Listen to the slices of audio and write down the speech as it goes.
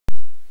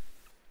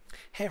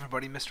Hey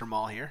everybody, Mr.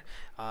 Mall here.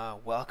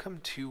 Welcome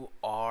to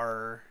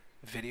our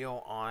video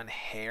on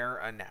hair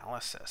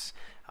analysis.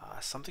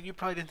 Something you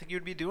probably didn't think you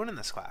would be doing in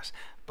this class,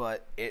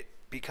 but it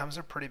becomes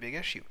a pretty big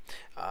issue.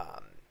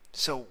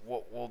 So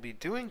what we'll be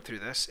doing through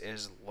this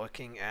is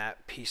looking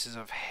at pieces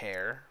of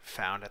hair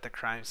found at the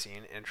crime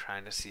scene and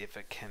trying to see if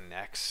it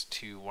connects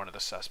to one of the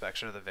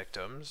suspects or the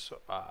victims.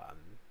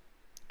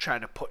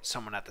 Trying to put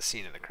someone at the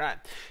scene of the crime.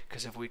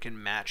 Because if we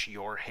can match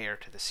your hair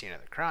to the scene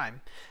of the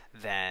crime,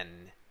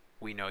 then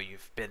we know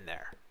you've been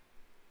there.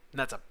 And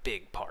that's a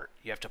big part.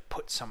 You have to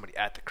put somebody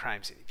at the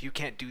crime scene. If you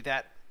can't do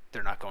that,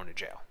 they're not going to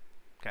jail.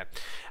 Okay.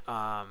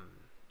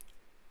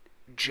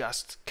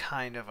 Just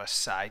kind of a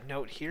side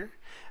note here.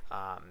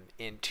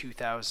 In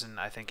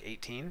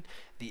 2018,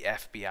 the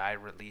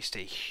FBI released a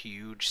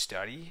huge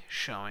study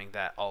showing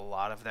that a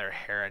lot of their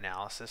hair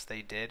analysis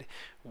they did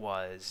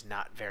was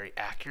not very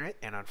accurate,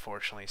 and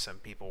unfortunately some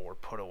people were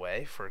put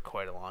away for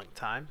quite a long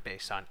time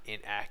based on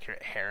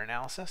inaccurate hair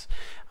analysis.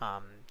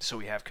 So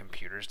we have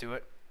computers do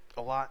it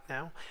a lot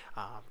now,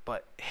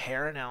 but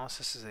hair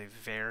analysis is a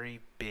very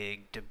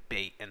big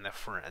debate in the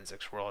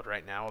forensics world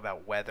right now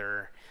about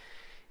whether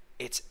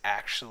it's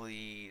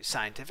actually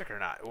scientific or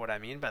not. What I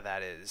mean by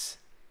that is,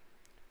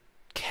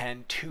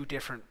 can two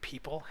different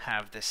people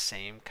have the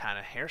same kind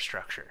of hair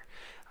structure?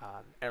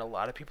 And a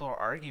lot of people are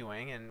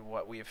arguing, and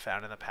what we have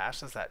found in the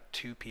past is that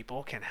two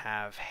people can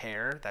have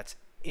hair that's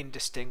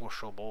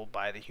indistinguishable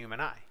by the human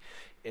eye.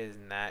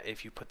 In that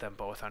if you put them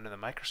both under the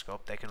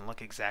microscope, they can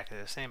look exactly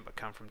the same but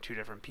come from two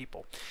different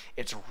people.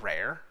 It's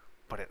rare,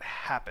 but it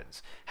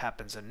happens.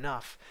 Happens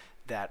enough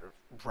that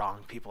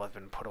wrong people have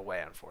been put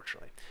away,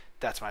 unfortunately.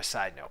 That's my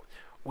side note.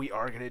 We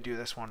are going to do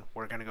this one.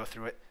 We're going to go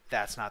through it.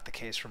 That's not the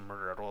case for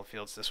Murder at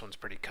Oldfields. This one's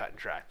pretty cut and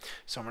dry.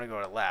 So I'm going to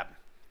go to lab,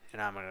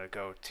 and I'm going to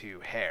go to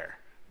hair.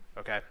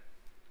 Okay?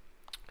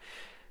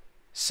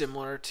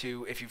 Similar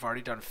to if you've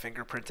already done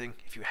fingerprinting,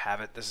 if you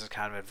haven't, this is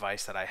kind of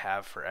advice that I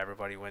have for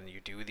everybody when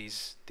you do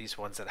these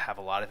ones that have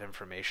a lot of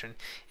information,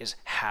 is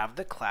have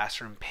the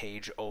classroom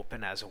page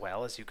open as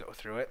well as you go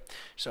through it.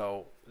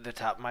 So the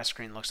top of my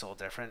screen looks a little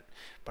different,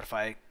 but if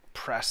I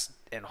press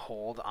and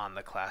hold on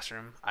the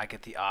classroom, I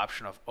get the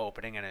option of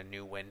opening in a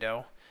new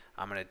window.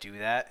 I'm going to do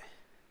that.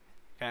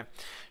 Okay,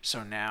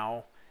 so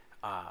now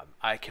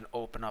I can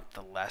open up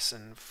the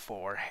lesson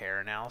for hair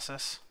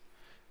analysis.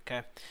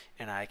 Okay,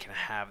 and I can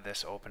have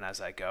this open as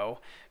I go,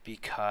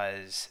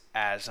 because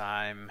as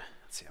I'm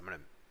going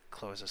to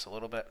close this a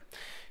little bit.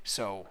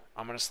 So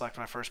I'm going to select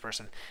my first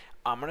person.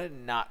 I'm going to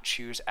not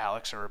choose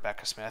Alex or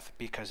Rebecca Smith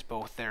because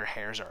both their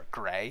hairs are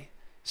gray,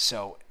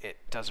 so it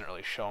doesn't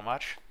really show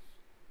much.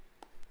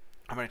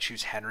 I'm going to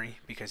choose Henry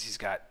because he's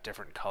got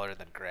different color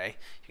than gray.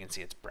 You can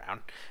see it's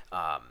brown.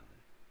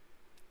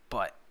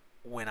 But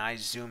when I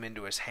zoom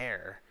into his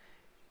hair,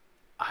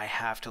 I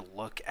have to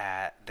look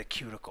at the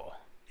cuticle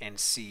and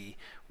see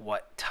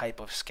what type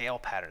of scale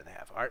pattern they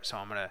have. All right, so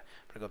I'm gonna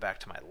go back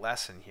to my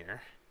lesson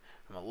here.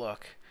 I'm gonna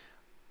look.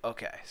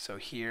 Okay, so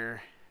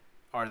here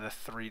are the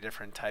three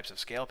different types of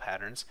scale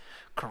patterns: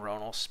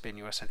 coronal,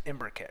 spinuous, and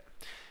imbricate.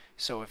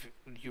 So if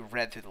you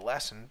read through the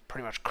lesson,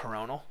 pretty much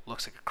coronal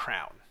looks like a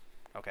crown.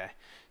 Okay,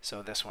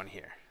 so this one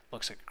here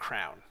looks like a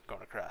crown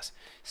going across.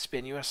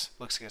 Spinuous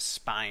looks like a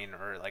spine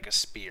or like a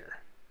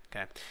spear.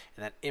 Okay,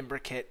 and then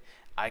imbricate,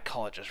 I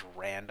call it just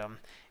random.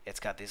 It's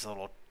got these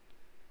little,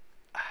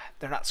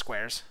 they're not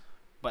squares,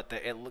 but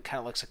it kind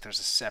of looks like there's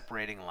a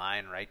separating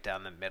line right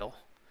down the middle,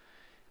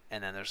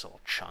 and then there's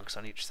little chunks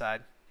on each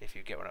side, if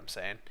you get what I'm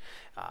saying.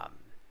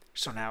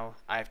 So now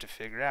I have to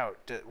figure out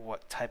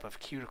what type of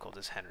cuticle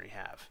does Henry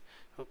have.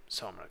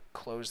 So I'm going to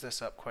close this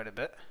up quite a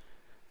bit,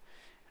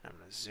 and I'm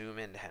going to zoom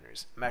into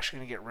Henry's. I'm actually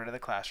going to get rid of the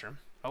classroom.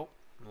 Oh,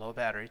 low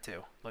battery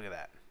too. Look at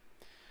that.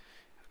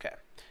 Okay,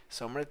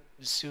 so I'm going to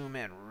zoom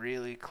in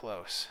really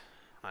close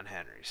on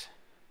Henry's.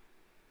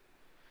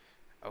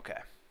 Okay.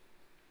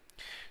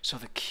 So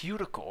the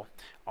cuticle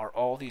are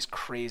all these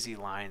crazy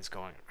lines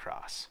going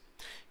across.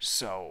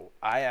 So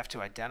I have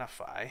to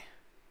identify,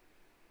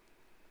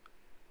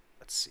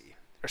 let's see,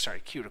 or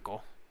sorry,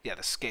 cuticle. Yeah,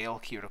 the scale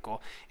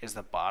cuticle is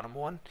the bottom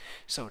one.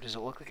 So does it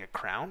look like a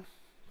crown?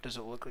 Does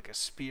it look like a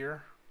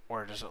spear?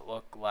 Or does it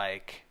look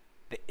like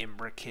the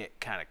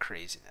imbricate kind of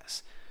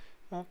craziness?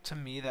 Well, to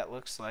me that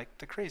looks like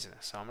the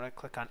craziness. So I'm going to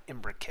click on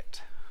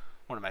imbricate,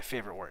 one of my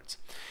favorite words.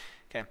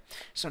 Okay,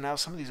 so now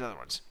some of these other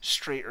ones,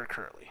 straight or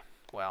curly.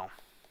 Well,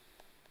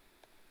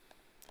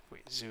 if we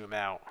zoom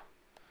out,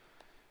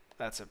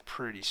 that's a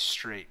pretty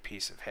straight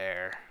piece of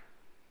hair.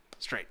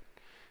 Straight.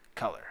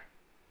 Color.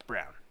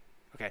 Brown.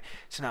 Okay,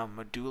 so now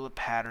medulla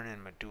pattern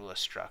and medulla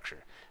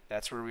structure.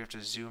 That's where we have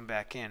to zoom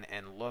back in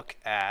and look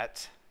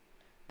at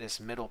this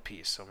middle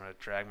piece. So I'm going to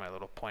drag my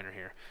little pointer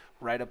here.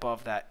 Right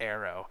above that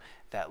arrow,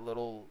 that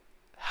little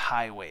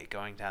highway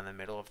going down the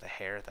middle of the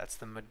hair, that's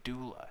the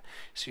medulla.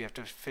 So you have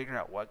to figure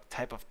out what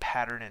type of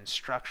pattern and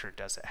structure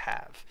does it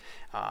have.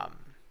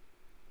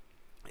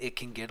 It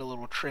can get a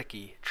little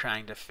tricky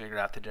trying to figure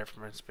out the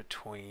difference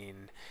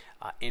between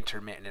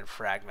intermittent and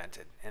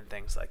fragmented and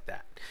things like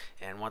that.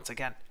 And once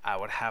again, I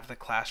would have the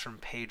classroom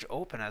page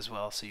open as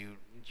well, so you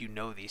you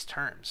know these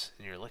terms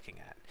and you're looking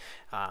at.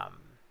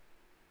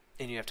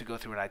 And you have to go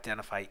through and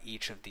identify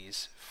each of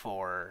these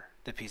for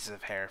the pieces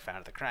of hair found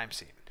at the crime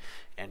scene.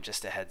 And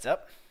just a heads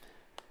up,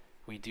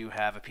 we do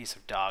have a piece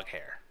of dog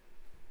hair.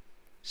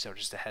 So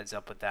just a heads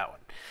up with that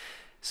one.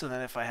 So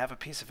then if I have a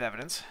piece of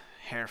evidence,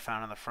 hair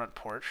found on the front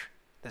porch,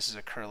 this is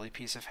a curly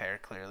piece of hair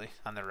clearly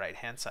on the right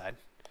hand side.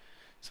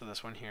 So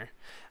this one here,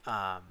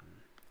 I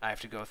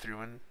have to go through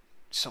and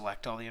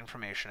select all the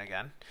information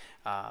again.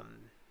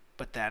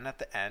 But then at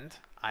the end,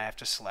 I have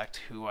to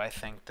select who I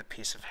think the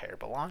piece of hair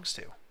belongs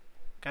to.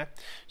 Okay,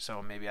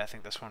 so maybe I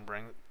think this one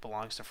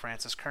belongs to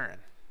Francis Curran.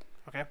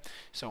 Okay,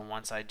 so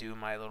once I do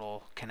my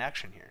little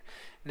connection here.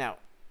 Now,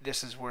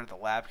 this is where the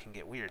lab can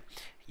get weird.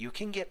 You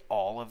can get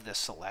all of the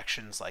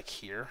selections like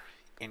here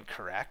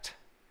incorrect,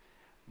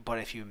 but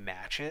if you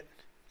match it,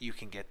 you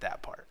can get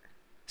that part.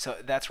 So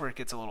that's where it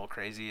gets a little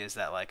crazy, is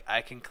that like I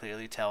can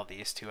clearly tell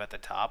these two at the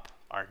top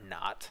are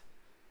not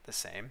the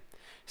same.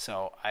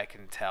 So I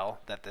can tell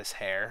that this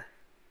hair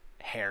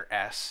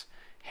S,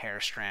 hair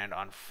strand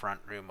on front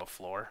room of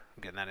floor,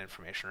 I'm getting that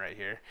information right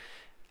here,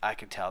 I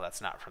can tell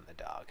that's not from the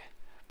dog.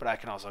 But I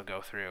can also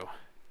go through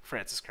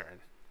Francis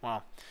Curran.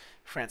 Well,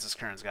 Francis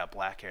Curran's got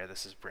black hair,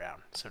 this is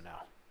brown, so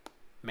no.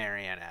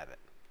 Marianne Abbott.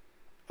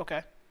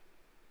 Okay,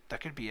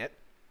 that could be it.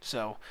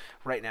 So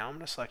right now I'm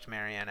going to select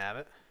Marianne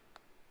Abbott,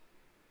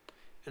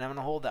 and I'm going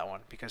to hold that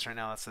one because right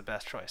now that's the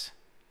best choice.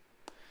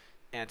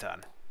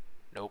 Anton.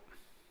 Nope.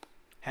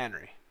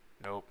 Henry.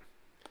 Nope.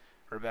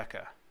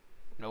 Rebecca.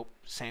 Nope.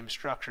 Same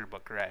structure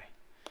but gray.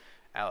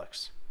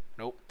 Alex.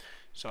 Nope.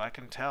 So I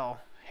can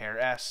tell hair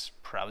S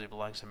probably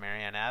belongs to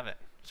Marianne Abbott.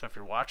 So if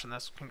you're watching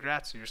this,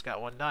 congrats, you just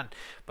got one done.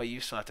 But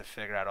you still have to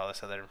figure out all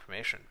this other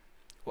information.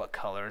 What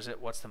color is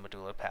it? What's the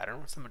medulla pattern?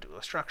 What's the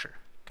medulla structure?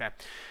 Okay,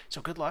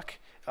 so good luck.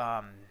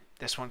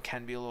 This one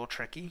can be a little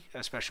tricky,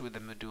 especially with the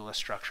medulla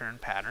structure and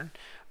pattern.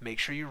 Make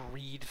sure you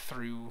read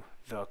through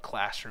the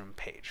classroom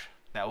page.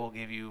 That will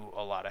give you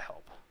a lot of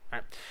help. All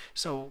right,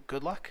 so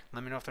good luck.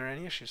 Let me know if there are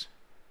any issues.